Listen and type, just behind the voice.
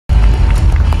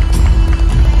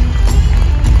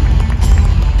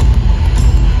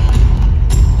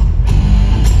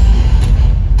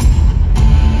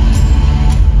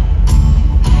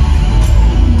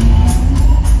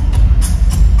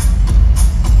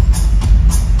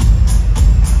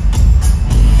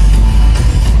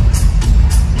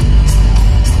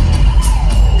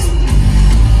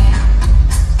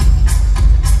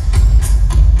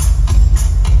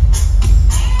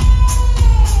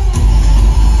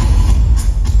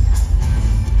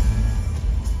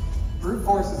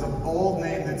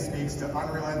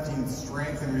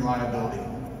reliability.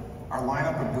 Our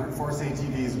lineup of brute force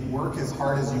ATVs work as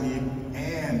hard as you need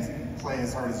and play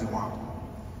as hard as you want.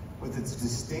 With its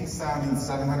distinct sounding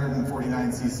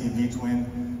 749cc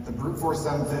V-twin, the Brute Force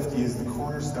 750 is the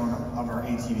cornerstone of our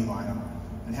ATV lineup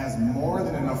and has more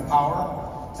than enough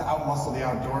power to outmuscle the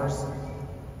outdoors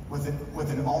with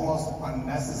an almost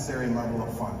unnecessary level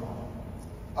of fun.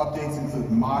 Updates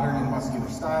include modern and muscular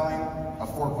styling, a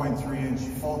 4.3-inch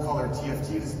full-color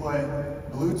TFT display,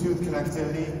 Bluetooth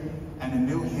connectivity, and a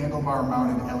new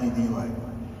handlebar-mounted LED light.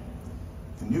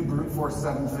 The new Brute Force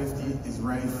 750 is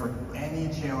ready for any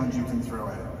challenge you can throw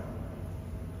at it.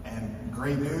 And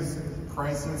great news,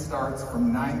 pricing starts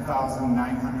from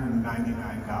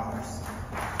 $9,999.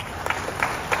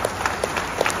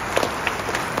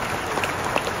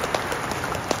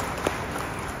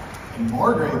 And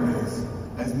more great news,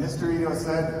 as Mr. Ito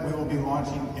said, we will be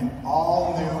launching an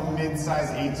all-new mid-size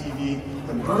ATV,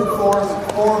 the Brute Force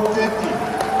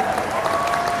 450.